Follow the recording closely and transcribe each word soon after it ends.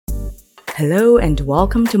Hello and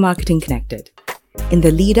welcome to Marketing Connected. In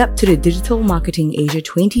the lead up to the Digital Marketing Asia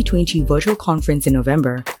 2020 virtual conference in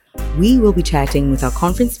November, we will be chatting with our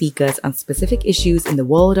conference speakers on specific issues in the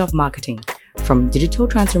world of marketing, from digital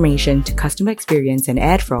transformation to customer experience and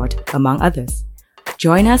ad fraud, among others.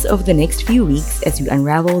 Join us over the next few weeks as we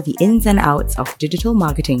unravel the ins and outs of digital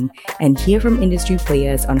marketing and hear from industry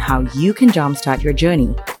players on how you can jumpstart your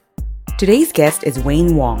journey. Today's guest is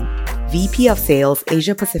Wayne Wong, VP of Sales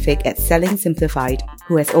Asia Pacific at Selling Simplified,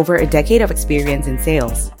 who has over a decade of experience in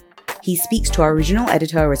sales. He speaks to our regional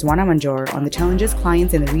editor Rizwana Manjor on the challenges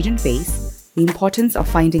clients in the region face, the importance of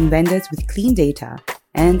finding vendors with clean data,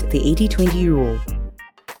 and the 80-20 rule.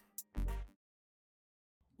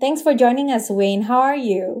 Thanks for joining us, Wayne. How are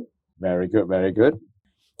you? Very good, very good.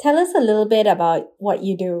 Tell us a little bit about what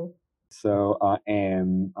you do. So I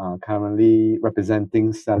am currently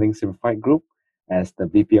representing Selling Simplified Group as the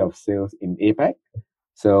VP of Sales in APAC.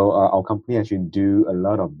 So our company actually do a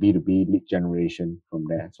lot of B2B lead generation from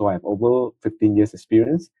there. So I have over 15 years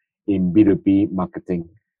experience in B2B marketing.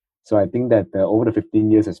 So I think that over the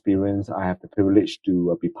 15 years experience, I have the privilege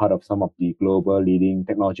to be part of some of the global leading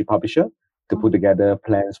technology publisher to put together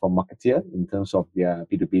plans for marketeer in terms of their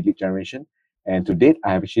B2B lead generation. And to date,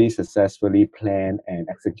 I have actually successfully planned and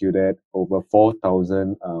executed over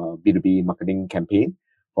 4,000 B2B marketing campaign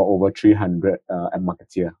for over 300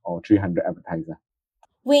 marketeer or 300 advertiser.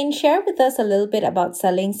 Wayne, share with us a little bit about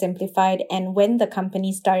Selling Simplified and when the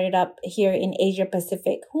company started up here in Asia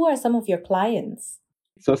Pacific. Who are some of your clients?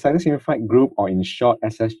 So Selling Simplified Group, or in short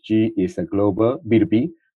SSG, is a global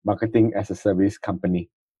B2B marketing as a service company.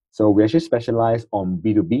 So we actually specialize on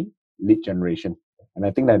B2B lead generation. And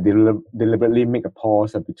I think that they deliberately make a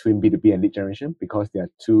pause between B2B and lead generation because they are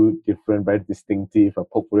two different, very distinctive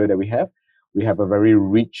portfolio that we have. We have a very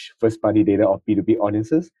rich first-party data of B2B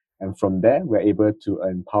audiences. And from there, we're able to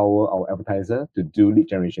empower our advertiser to do lead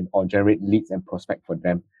generation or generate leads and prospect for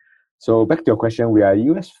them. So back to your question, we are a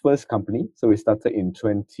US first company. So we started in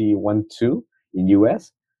 2012 in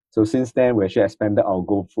US. So since then, we actually expanded our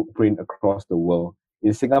global footprint across the world.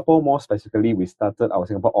 In Singapore, more specifically, we started our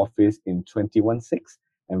Singapore office in 2016.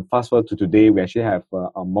 And fast forward to today, we actually have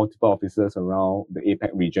multiple offices around the APAC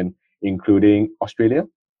region, including Australia,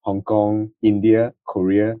 Hong Kong, India,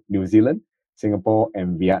 Korea, New Zealand, Singapore,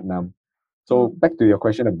 and Vietnam. So back to your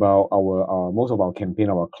question about our most of our campaign,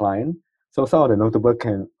 our client. So some of the notable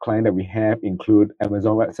client that we have include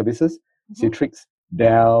Amazon Web Services, Citrix,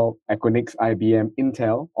 Dell, Equinix, IBM,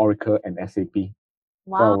 Intel, Oracle, and SAP.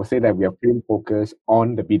 Wow. So I would say that we are pretty focused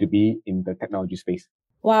on the B2B in the technology space.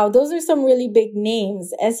 Wow, those are some really big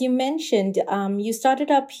names. As you mentioned, you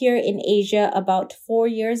started up here in Asia about 4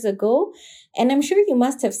 years ago, and I'm sure you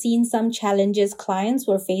must have seen some challenges clients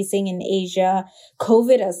were facing in Asia,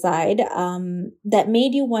 COVID aside, that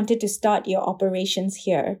made you wanted to start your operations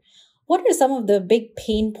here. What are some of the big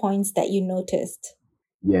pain points that you noticed?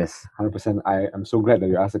 Yes, 100%. I am so glad that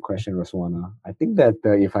you asked the question, Raswana. I think that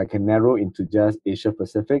if I can narrow into just Asia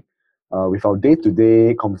Pacific, with our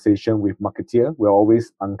day-to-day conversation with marketeer, we're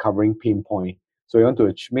always uncovering pain point. So we want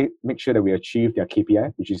to make sure that we achieve their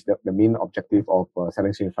KPI, which is the main objective of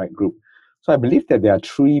Selling Simplified Group. So I believe that there are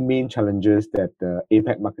three main challenges that the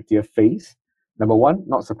APAC marketeer face. Number one,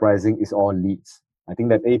 not surprising, is all leads. I think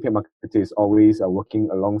that APAC marketeer is always working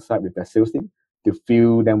alongside with their sales team to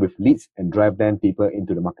fill them with leads and drive them deeper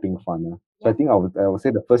into the marketing funnel. So I think I would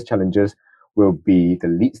say the first challenges will be the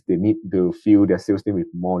leads. They need to fill their sales team with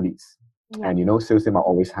more leads. And sales team are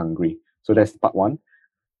always hungry. So that's part one.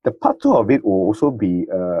 The part two of it will also be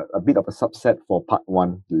a bit of a subset for part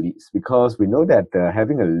one, the leads, because we know that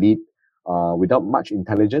having a lead without much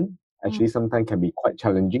intelligence actually sometimes can be quite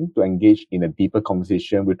challenging to engage in a deeper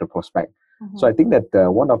conversation with the prospect. So I think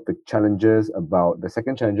that one of the challenges the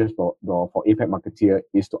second challenges for APAC marketeer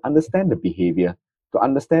is to understand the behavior, to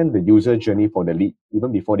understand the user journey for the lead,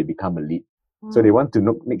 even before they become a lead. So they want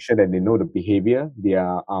to make sure that they know the behavior, their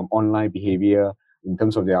online behavior in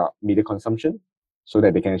terms of their media consumption, so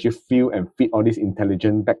that they can actually feel and feed all this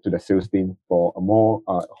intelligence back to the sales team for a more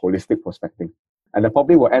holistic perspective. And I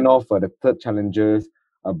probably will end off the third challenges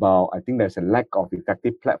about, I think there's a lack of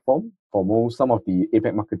effective platform for some of the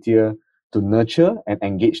APAC marketeer to nurture and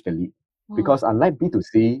engage the lead. Because unlike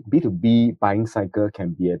B2C, B2B buying cycle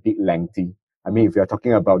can be a bit lengthy. I mean, if you're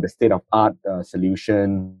talking about the state-of-art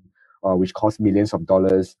solution, which costs millions of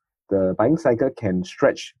dollars, the buying cycle can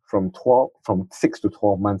stretch from 6 to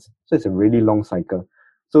 12 months. So it's a really long cycle.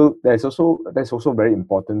 So that's also very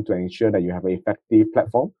important to ensure that you have an effective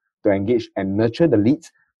platform to engage and nurture the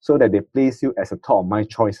leads so that they place you as a top of mind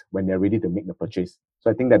choice when they're ready to make the purchase. So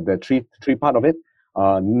I think that the three part of it,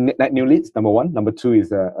 net new leads, number one. Number two is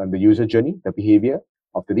the user journey, the behavior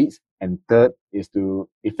of the leads. And third is to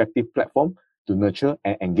effective platform to nurture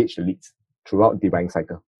and engage the leads throughout the buying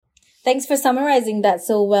cycle. Thanks for summarizing that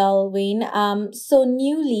so well, Wayne. So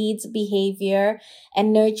new leads, behavior,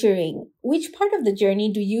 and nurturing. Which part of the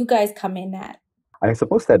journey do you guys come in at? I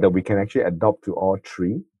suppose that we can actually adopt to all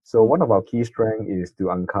three. So one of our key strengths is to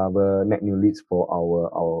uncover net new leads for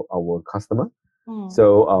our customer.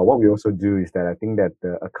 So what we also do is that I think that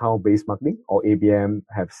the account-based marketing or ABM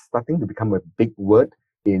have starting to become a big word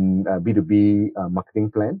in B2B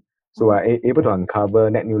marketing plan. So we're able to uncover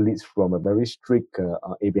net new leads from a very strict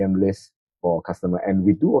ABM list for customer. And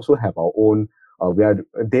we do also have our own, we are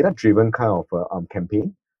a data-driven kind of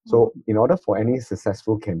campaign. So in order for any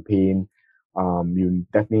successful campaign, you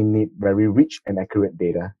definitely need very rich and accurate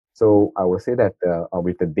data. So I will say that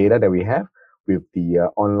with the data that we have, with the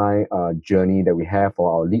online journey that we have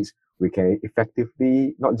for our leads, we can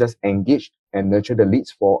effectively not just engage and nurture the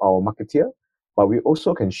leads for our marketeer, but we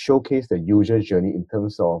also can showcase the user journey in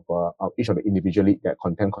terms of each of the individual lead, their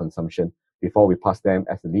content consumption, before we pass them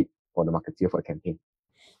as a lead for the marketeer for a campaign.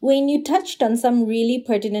 Wayne, you touched on some really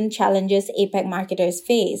pertinent challenges APAC marketers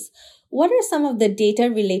face. What are some of the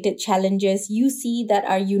data-related challenges you see that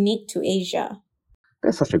are unique to Asia?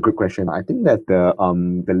 That's such a good question. I think that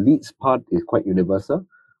the leads part is quite universal.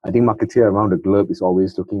 I think marketeer around the globe is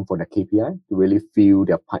always looking for the KPI to really fill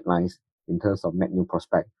their pipelines in terms of net new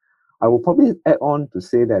prospect. I will probably add on to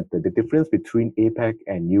say that the difference between APAC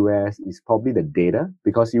and US is probably the data,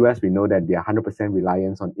 because US, we know that they are 100%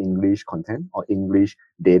 reliance on English content or English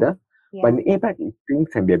data. Yeah. But in APAC, things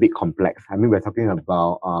can be a bit complex. I mean, we're talking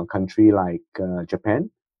about a country like Japan,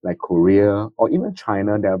 like Korea, or even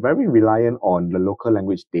China. They are very reliant on the local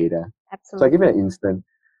language data. Absolutely. So I'll give you an instance.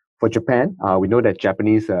 For Japan, we know that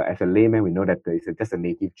Japanese, as a layman, we know that it's just a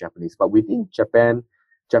native Japanese. But within Japan,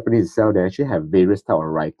 Japanese itself, they actually have various types of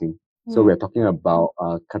writing. So we're talking about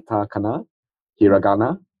katakana,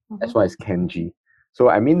 hiragana, as well as kanji. So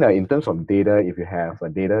I mean, in terms of data, if you have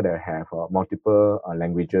data that have multiple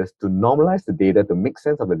languages, to normalize the data, to make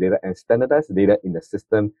sense of the data and standardize the data in the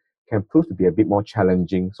system can prove to be a bit more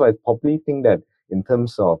challenging. So I probably think that in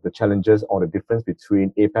terms of the challenges or the difference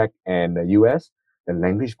between APAC and the US, the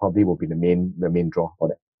language probably will be the main draw for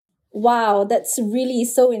that. Wow, that's really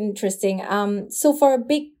so interesting. So for a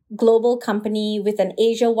big global company with an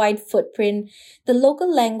Asia-wide footprint, the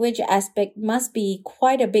local language aspect must be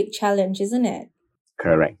quite a big challenge, isn't it?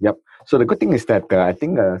 Correct. Yep. So the good thing is that I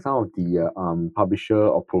think some of the publisher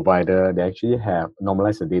or provider, they actually have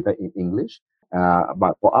normalized the data in English.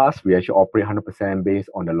 But for us, we actually operate 100% based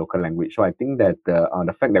on the local language. So I think that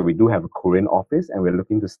the fact that we do have a Korean office and we're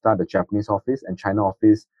looking to start the Japanese office and China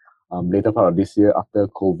office later part of this year after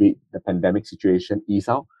COVID, the pandemic situation ease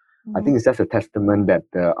out. I think it's just a testament that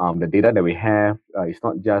the data that we have is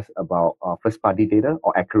not just about first-party data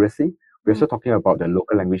or accuracy. We're also talking about the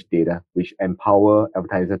local language data, which empower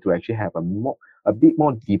advertisers to actually have a bit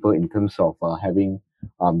more deeper in terms of having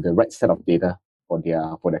the right set of data for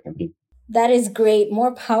their campaign. That is great.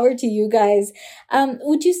 More power to you guys.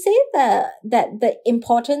 Would you say that the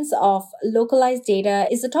importance of localized data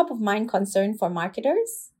is a top of mind concern for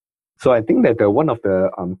marketers? So I think that one of the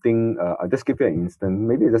I'll just give you an instance,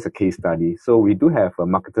 maybe just a case study. So we do have a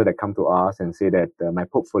marketer that come to us and say that my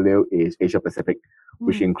portfolio is Asia Pacific,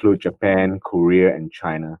 which include Japan, Korea, and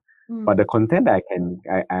China. But the content that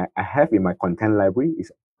I have in my content library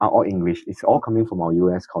are all English. It's all coming from our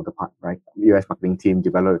US counterpart, right? US marketing team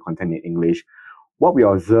develop the content in English. What we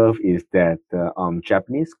observe is that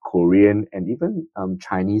Japanese, Korean, and even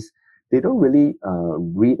Chinese, they don't really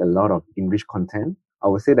read a lot of English content. I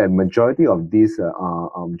would say that majority of these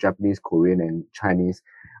Japanese, Korean, and Chinese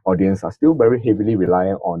audience are still very heavily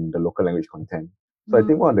reliant on the local language content. So I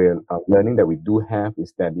think one of the learning that we do have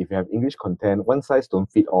is that if you have English content, one size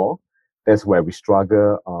don't fit all. That's where we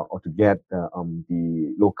struggle or to get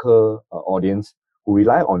the local audience who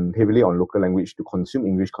rely heavily on local language to consume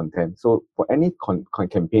English content. So for any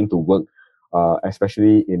campaign to work,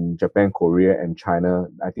 especially in Japan, Korea, and China,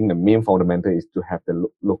 I think the main fundamental is to have the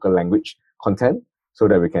local language content so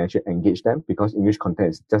that we can actually engage them, because English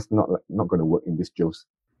content is just not going to work in this juice.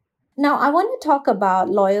 Now, I want to talk about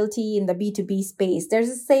loyalty in the B2B space. There's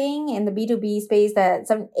a saying in the B2B space that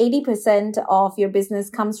 80% of your business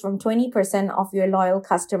comes from 20% of your loyal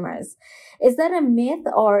customers. Is that a myth,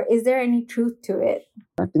 or is there any truth to it?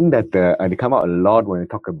 I think that they come out a lot when we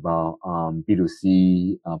talk about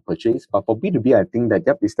B2C purchase. But for B2B, I think that,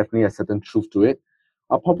 it's definitely a certain truth to it.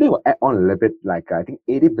 I probably will add on a little bit, like I think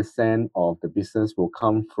 80% of the business will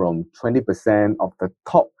come from 20% of the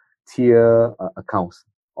top tier accounts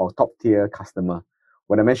or top tier customer.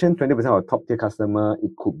 When I mentioned 20% of top tier customer,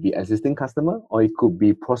 it could be existing customer or it could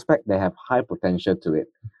be prospect that have high potential to it,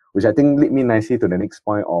 which I think lead me nicely to the next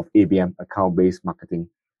point of ABM, account-based marketing.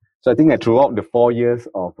 So I think that throughout the 4 years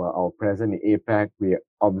of our presence in APAC, we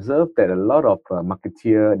observed that a lot of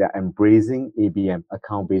marketeers, they're embracing ABM,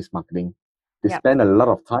 account-based marketing. They Yep. spend a lot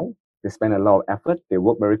of time, they spend a lot of effort, they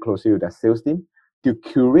work very closely with their sales team to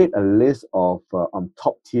curate a list of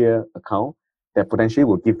top-tier account that potentially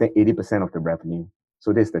will give them 80% of the revenue.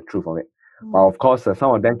 So this is the truth of it. But of course,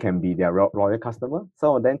 some of them can be their loyal customer.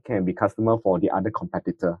 Some of them can be customer for the other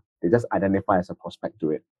competitor. They just identify as a prospect to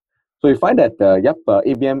it. So you find that,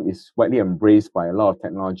 ABM is widely embraced by a lot of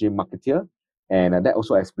technology marketeer. And that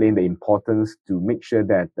also explains the importance to make sure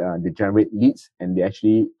that they generate leads and they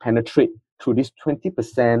actually penetrate through this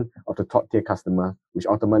 20% of the top tier customer, which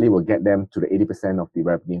ultimately will get them to the 80% of the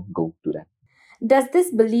revenue goal to them. Does this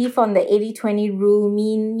belief on the 80-20 rule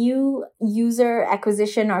mean new user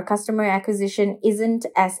acquisition or customer acquisition isn't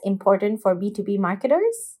as important for B2B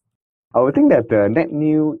marketers? I would think that the net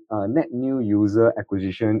new user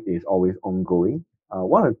acquisition is always ongoing.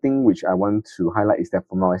 One of the things which I want to highlight is that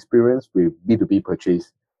from our experience with B2B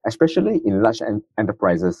purchase, especially in large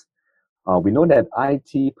enterprises, we know that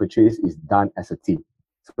IT purchase is done as a team.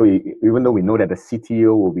 So even though we know that the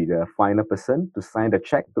CTO will be the final person to sign the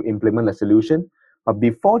check to implement the solution, but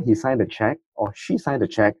before he signed the check or she signed the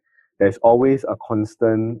check, there's always a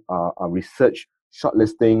constant research,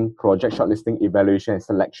 shortlisting, project shortlisting, evaluation, and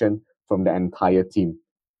selection from the entire team.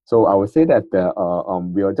 So I would say that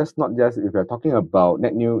we are just not just, if we're talking about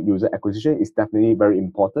net new user acquisition, it's definitely very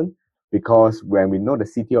important because when we know the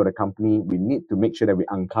CTO of the company, we need to make sure that we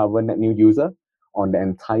uncover net new user on the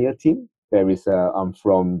entire team. There is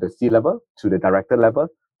from the C level to the director level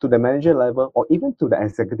to the manager level or even to the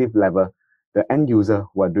executive level, the end user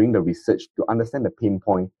who are doing the research to understand the pain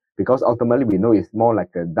point, because ultimately we know it's more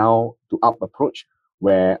like a down to up approach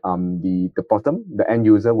where the bottom, the end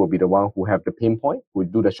user will be the one who have the pain point, who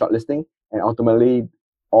do the shortlisting, and ultimately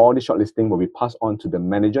all the shortlisting will be passed on to the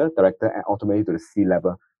manager, director, and ultimately to the C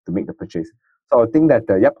level to make the purchase. So I think that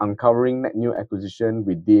uncovering net new acquisition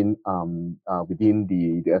within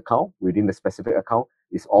the account, within the specific account,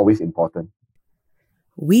 is always important.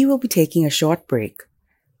 We will be taking a short break.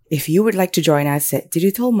 If you would like to join us at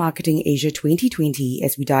Digital Marketing Asia 2020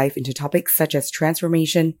 as we dive into topics such as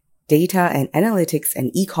transformation, data and analytics, and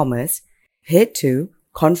e-commerce, head to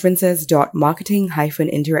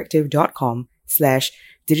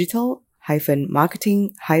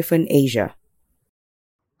conferences.marketing-interactive.com/digital-marketing-asia.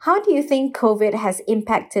 How do you think COVID has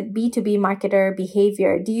impacted B2B marketer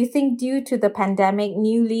behavior? Do you think due to the pandemic,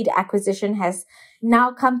 new lead acquisition has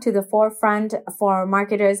now come to the forefront for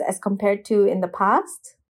marketers as compared to in the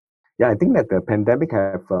past? Yeah, I think that the pandemic we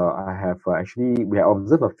have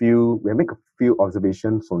made a few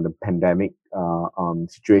observations from the pandemic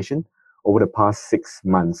situation over the past 6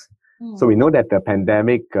 months. So we know that the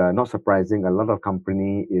pandemic, not surprising, a lot of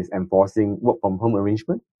company is enforcing work from home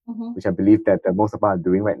arrangement, which I believe that most of us are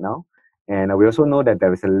doing right now. And we also know that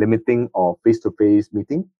there is a limiting of face-to-face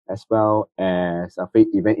meeting as well as a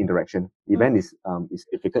event interaction. Event is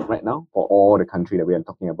difficult right now for all the country that we are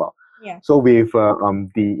talking about. Yeah. So with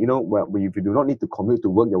if you do not need to commute to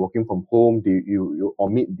work, you're working from home, you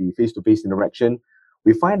omit the face-to-face interaction.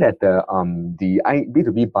 We find that the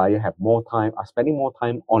B2B buyer are spending more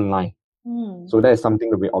time online. So that is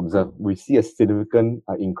something that we observe. We see a significant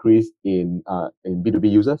increase in B2B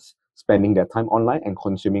users spending their time online and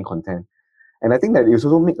consuming content. And I think that it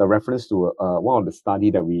also make a reference to one of the study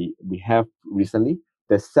that we have recently,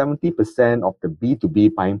 that 70% of the B2B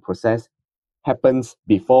buying process happens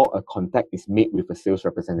before a contact is made with a sales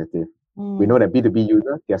representative. We know that B2B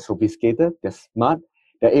users, they're sophisticated, they're smart,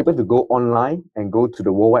 they're able to go online and go to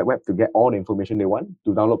the World Wide Web to get all the information they want,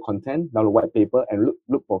 to download content, download white paper, and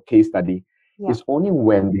look for case study. Yeah. It's only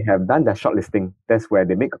when they have done their shortlisting, that's where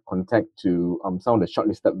they make a contact to some of the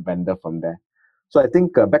shortlisted vendor from there. So I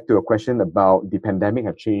think back to your question about the pandemic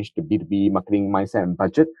have changed the B2B marketing mindset and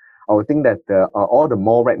budget. I would think that all the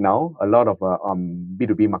more right now, a lot of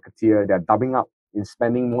B2B marketeer, they're doubling up in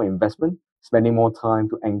spending more investment, spending more time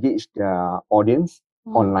to engage their audience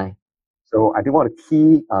online. So I think one of the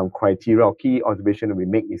key criteria or key observation that we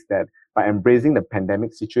make is that by embracing the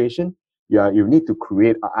pandemic situation, you need to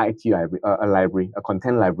create a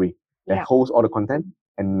content library that holds all the content.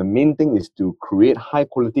 And the main thing is to create high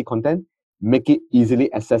quality content, make it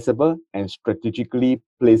easily accessible, and strategically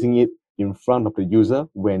placing it in front of the user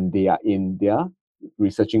when they are in their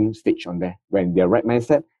researching stage on there. When they're right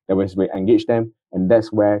mindset, that was where we engage them, and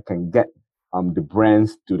that's where can get the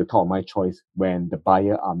brands to the top of my choice when the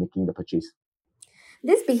buyer are making the purchase.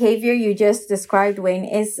 This behavior you just described, Wayne,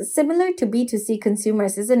 is similar to B2C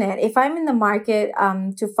consumers, isn't it? If I'm in the market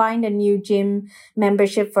to find a new gym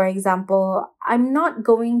membership, for example, I'm not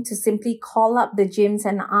going to simply call up the gyms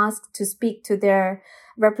and ask to speak to their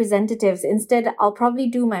representatives. Instead, I'll probably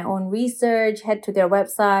do my own research, head to their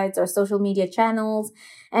websites or social media channels,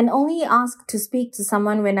 and only ask to speak to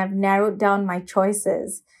someone when I've narrowed down my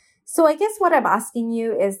choices. So I guess what I'm asking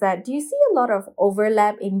you is that do you see a lot of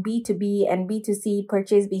overlap in B2B and B2C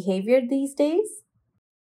purchase behavior these days?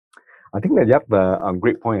 I think that you have a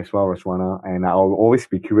great point as well, Roswana. And I'll always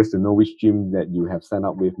be curious to know which gym that you have signed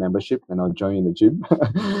up with membership, and I'll join in the gym.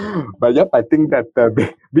 But yep, I think that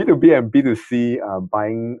B2B and B2C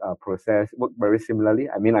buying process work very similarly.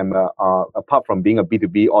 I mean, apart from being a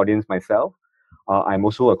B2B audience myself, I'm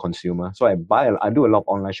also a consumer. So I do a lot of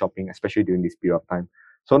online shopping, especially during this period of time.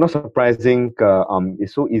 So not surprising,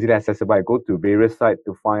 it's so easily accessible. I go to various sites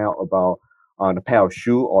to find out about the pair of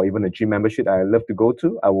shoe or even a gym membership I love to go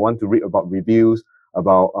to. I want to read about reviews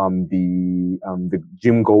about the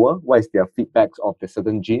gym goer. What is their feedbacks of the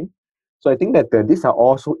certain gym? So I think that these are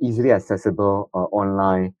also easily accessible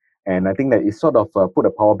online, and I think that it sort of put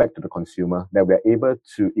the power back to the consumer, that we're able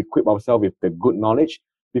to equip ourselves with the good knowledge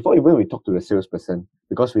before even we talk to the salesperson,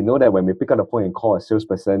 because we know that when we pick up the phone and call a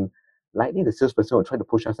salesperson, likely the salesperson will try to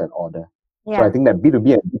push us an order. So I think that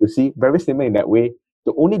B2B and B2C very similar in that way.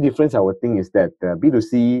 The only difference I would think is that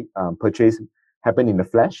B2C purchase happen in the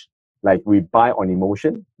flesh, like we buy on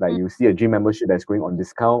emotion. Like you see a gym membership that's going on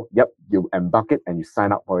discount, yep, you embark it and you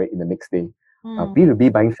sign up for it in the next day.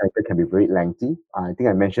 B2B buying cycle can be very lengthy. I think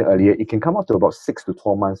I mentioned earlier, it can come up to about 6 to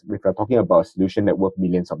 12 months if we're talking about a solution that worth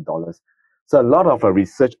millions of dollars. So a lot of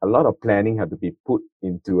research, a lot of planning have to be put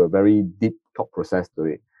into a very deep thought process to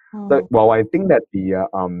it. So while I think that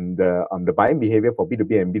the buying behavior for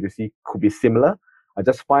B2B and B2C could be similar, I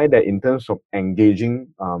just find that in terms of engaging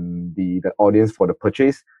the audience for the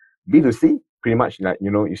purchase, B2C pretty much like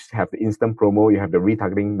you have the instant promo, you have the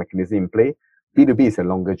retargeting mechanism in play. B2B is a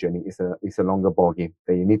longer journey, it's a longer ball game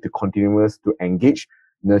that you need to continuous to engage,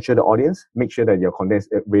 nurture the audience, make sure that your content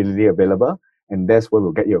is readily available, and that's where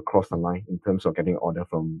we'll get you across the line in terms of getting order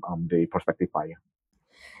from the prospective buyer.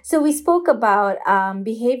 So we spoke about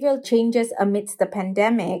behavioral changes amidst the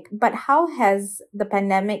pandemic, but how has the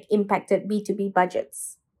pandemic impacted B2B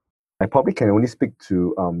budgets? I probably can only speak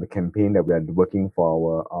to the campaign that we are working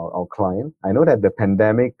for our client. I know that the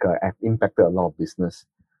pandemic have impacted a lot of business.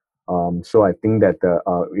 So I think that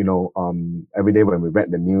every day when we read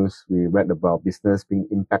the news, we read about business being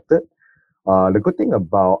impacted. The good thing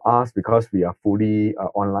about us, because we are fully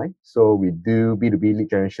online, so we do B2B lead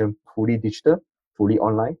generation fully digital, fully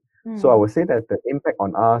online. So I would say that the impact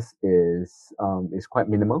on us is quite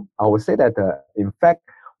minimal. I would say that in fact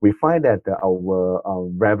we find that our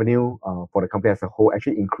revenue for the company as a whole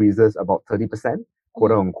actually increases about 30%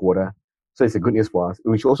 quarter on quarter. So it's a good news for us.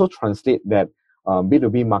 Which also translate that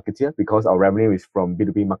B2B marketer, because our revenue is from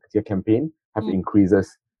B2B marketer campaign, have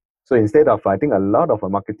increases. So instead of, I think a lot of a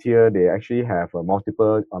marketeer, they actually have a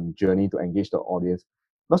multiple journey to engage the audience.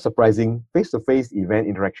 Not surprising, face-to-face event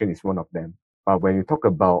interaction is one of them. But when you talk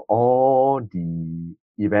about all the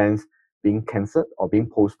events being cancelled or being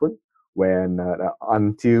postponed, when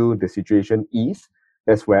until the situation ease,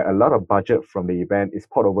 that's where a lot of budget from the event is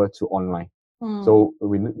poured over to online. So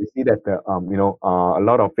we see that a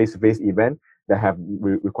lot of face-to-face event that have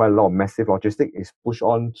require a lot of massive logistics is pushed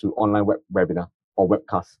on to online webinar or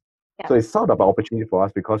webcast. So it's sort of an opportunity for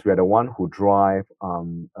us because we are the one who drive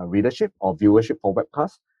readership or viewership for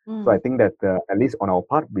webcasts. So I think that at least on our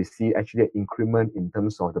part, we see actually an increment in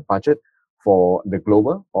terms of the budget for the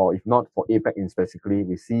global, or if not for APAC in specifically,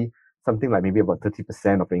 we see something like maybe about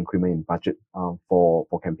 30% of the increment in budget for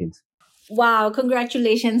campaigns. Wow,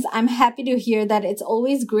 congratulations. I'm happy to hear that. It's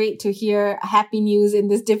always great to hear happy news in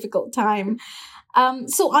this difficult time.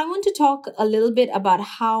 So I want to talk a little bit about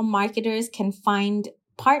how marketers can find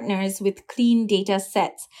partners with clean data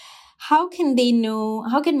sets. How can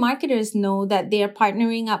marketers know that they are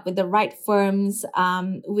partnering up with the right firms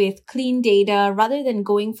with clean data rather than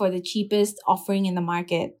going for the cheapest offering in the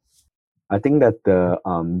market? I think that the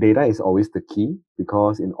data is always the key,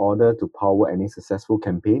 because in order to power any successful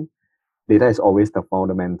campaign, data is always the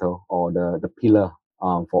fundamental or the pillar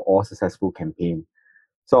for all successful campaign.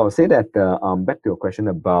 So I'll say that back to your question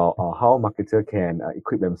about how marketer can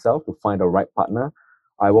equip themselves to find the right partner,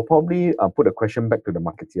 I will probably put a question back to the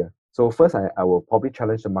marketer. So first, I will probably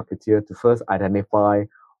challenge the marketer to first identify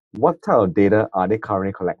what type of data are they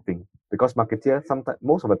currently collecting. Because marketer,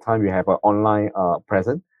 most of the time you have an online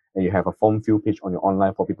presence and you have a form fill page on your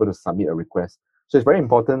online for people to submit a request. So it's very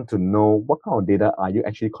important to know what kind of data are you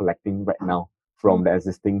actually collecting right now from the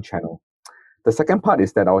existing channel. The second part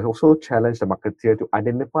is that I will also challenge the marketer to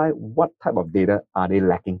identify what type of data are they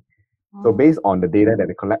lacking. So based on the data that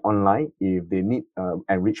they collect online, if they need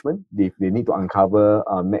enrichment, if they need to uncover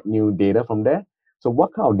net new data from there, so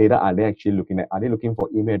what kind of data are they actually looking at? Are they looking for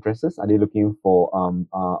email addresses? Are they looking for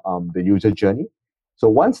the user journey? So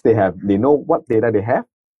once they know what data they have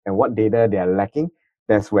and what data they are lacking,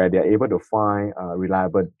 that's where they're able to find a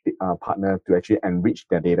reliable partner to actually enrich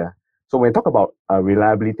their data. So when we talk about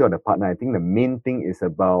reliability of the partner, I think the main thing is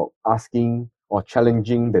about asking or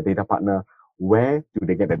challenging the data partner, where do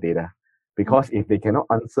they get the data? Because if they cannot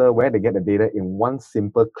answer where they get the data in one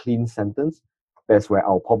simple, clean sentence, that's where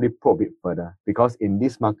I'll probably probe it further. Because in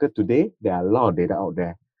this market today, there are a lot of data out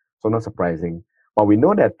there. So not surprising. But we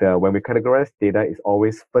know that when we categorize data, it's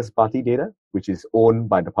always first-party data, which is owned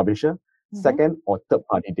by the publisher. Second, or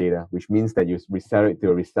third-party data, which means that you resell it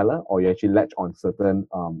to a reseller or you actually latch on certain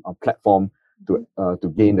platform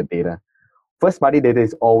to gain the data. First-party data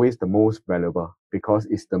is always the most valuable because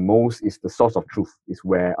it's the source of truth. It's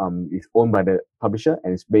where it's owned by the publisher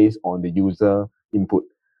and it's based on the user input.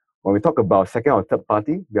 When we talk about second or third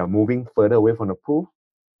party, we are moving further away from the proof,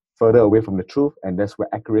 further away from the truth, and that's where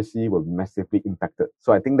accuracy will be massively impacted.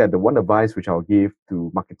 So I think that the one advice which I'll give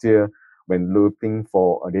to marketer when looking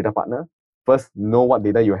for a data partner, first, know what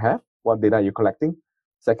data you have, what data you're collecting.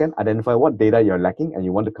 Second, identify what data you're lacking and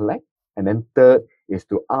you want to collect. And then third is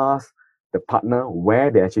to ask the partner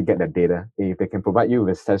where they actually get the data. If they can provide you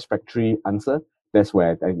with a satisfactory answer, that's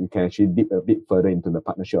where you can actually dip a bit further into the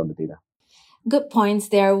partnership of the data. Good points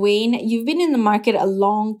there, Wayne. You've been in the market a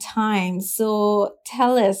long time. So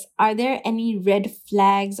tell us, are there any red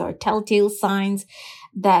flags or telltale signs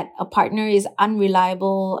that a partner is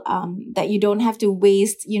unreliable, that you don't have to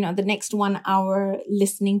waste, the next 1 hour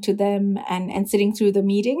listening to them and sitting through the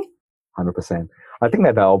meeting? 100%. I think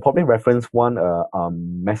that I'll probably reference one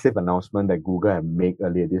massive announcement that Google have made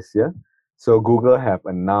earlier this year. So Google have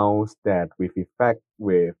announced that with effect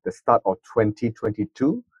with the start of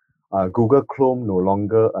 2022, Google Chrome no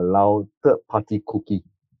longer allow third-party cookie.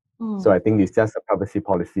 So I think it's just a privacy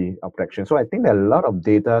policy protection. So I think that a lot of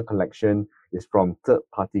data collection is from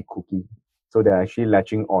third-party cookie. So they're actually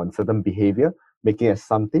latching on certain behavior, making it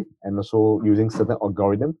assumptive, and also using certain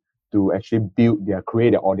algorithm to actually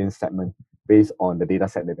create their audience segment based on the data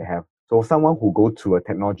set that they have. So someone who go to a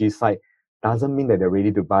technology site doesn't mean that they're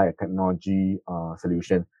ready to buy a technology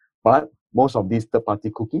solution. But most of these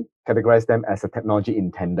third-party cookie categorize them as a technology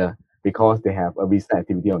intender because they have a recent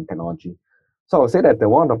activity on technology. So I would say that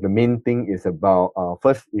one of the main thing is about,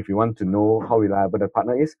 first, if you want to know how reliable the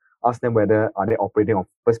partner is, ask them whether are they operating on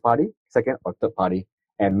first party, second or third party.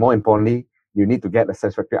 And more importantly, you need to get a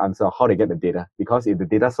satisfactory answer on how they get the data. Because if the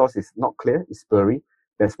data source is not clear, it's blurry,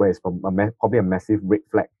 that's where it's probably a massive red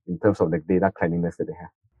flag in terms of the data cleanliness that they have.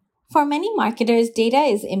 For many marketers, data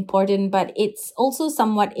is important, but it's also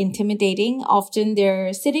somewhat intimidating. Often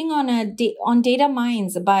they're sitting on data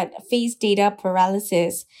mines, but face data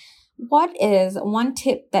paralysis. What is one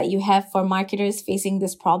tip that you have for marketers facing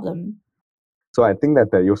this problem? So I think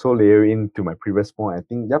that you also layer into my previous point. I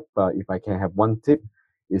think, if I can have one tip,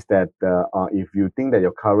 is that if you think that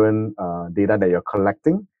your current data that you're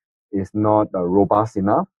collecting is not robust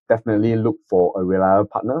enough, definitely look for a reliable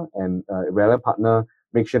partner. And a reliable partner,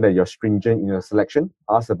 make sure that you're stringent in your selection.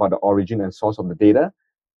 Ask about the origin and source of the data.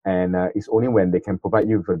 And it's only when they can provide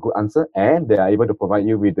you with a good answer and they are able to provide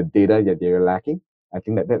you with the data that they're lacking. I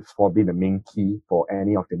think that's probably the main key for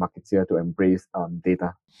any of the marketeer to embrace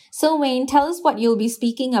data. So Wayne, tell us what you'll be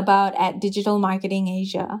speaking about at Digital Marketing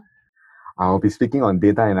Asia. I'll be speaking on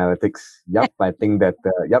data analytics. I think that,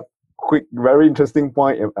 quick, very interesting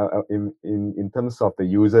point in terms of the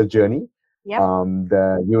user journey,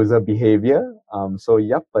 the user behavior.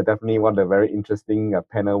 But definitely one of the very interesting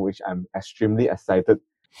panel, which I'm extremely excited.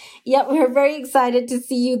 We're very excited to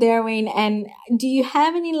see you there, Wayne. And do you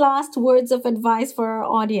have any last words of advice for our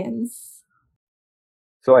audience?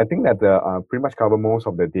 So I think that pretty much cover most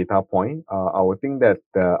of the data point. I would think that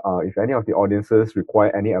if any of the audiences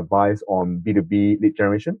require any advice on B2B lead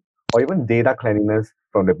generation or even data cleanliness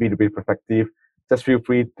from the B2B perspective, just feel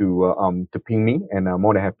free to ping me, and I'm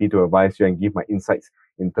more than happy to advise you and give my insights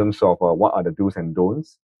in terms of what are the do's and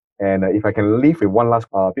don'ts. And if I can leave with one last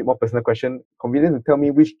bit more personal question, convenient to tell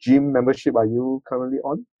me which gym membership are you currently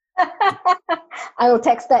on? I will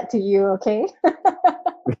text that to you, okay?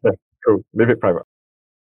 Cool. Leave it private.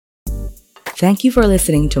 Thank you for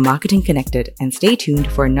listening to Marketing Connected, and stay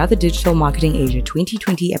tuned for another Digital Marketing Asia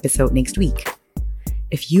 2020 episode next week.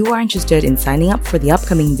 If you are interested in signing up for the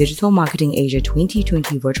upcoming Digital Marketing Asia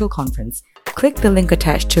 2020 virtual conference, click the link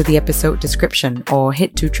attached to the episode description or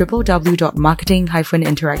head to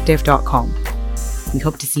www.marketing-interactive.com. We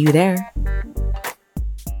hope to see you there.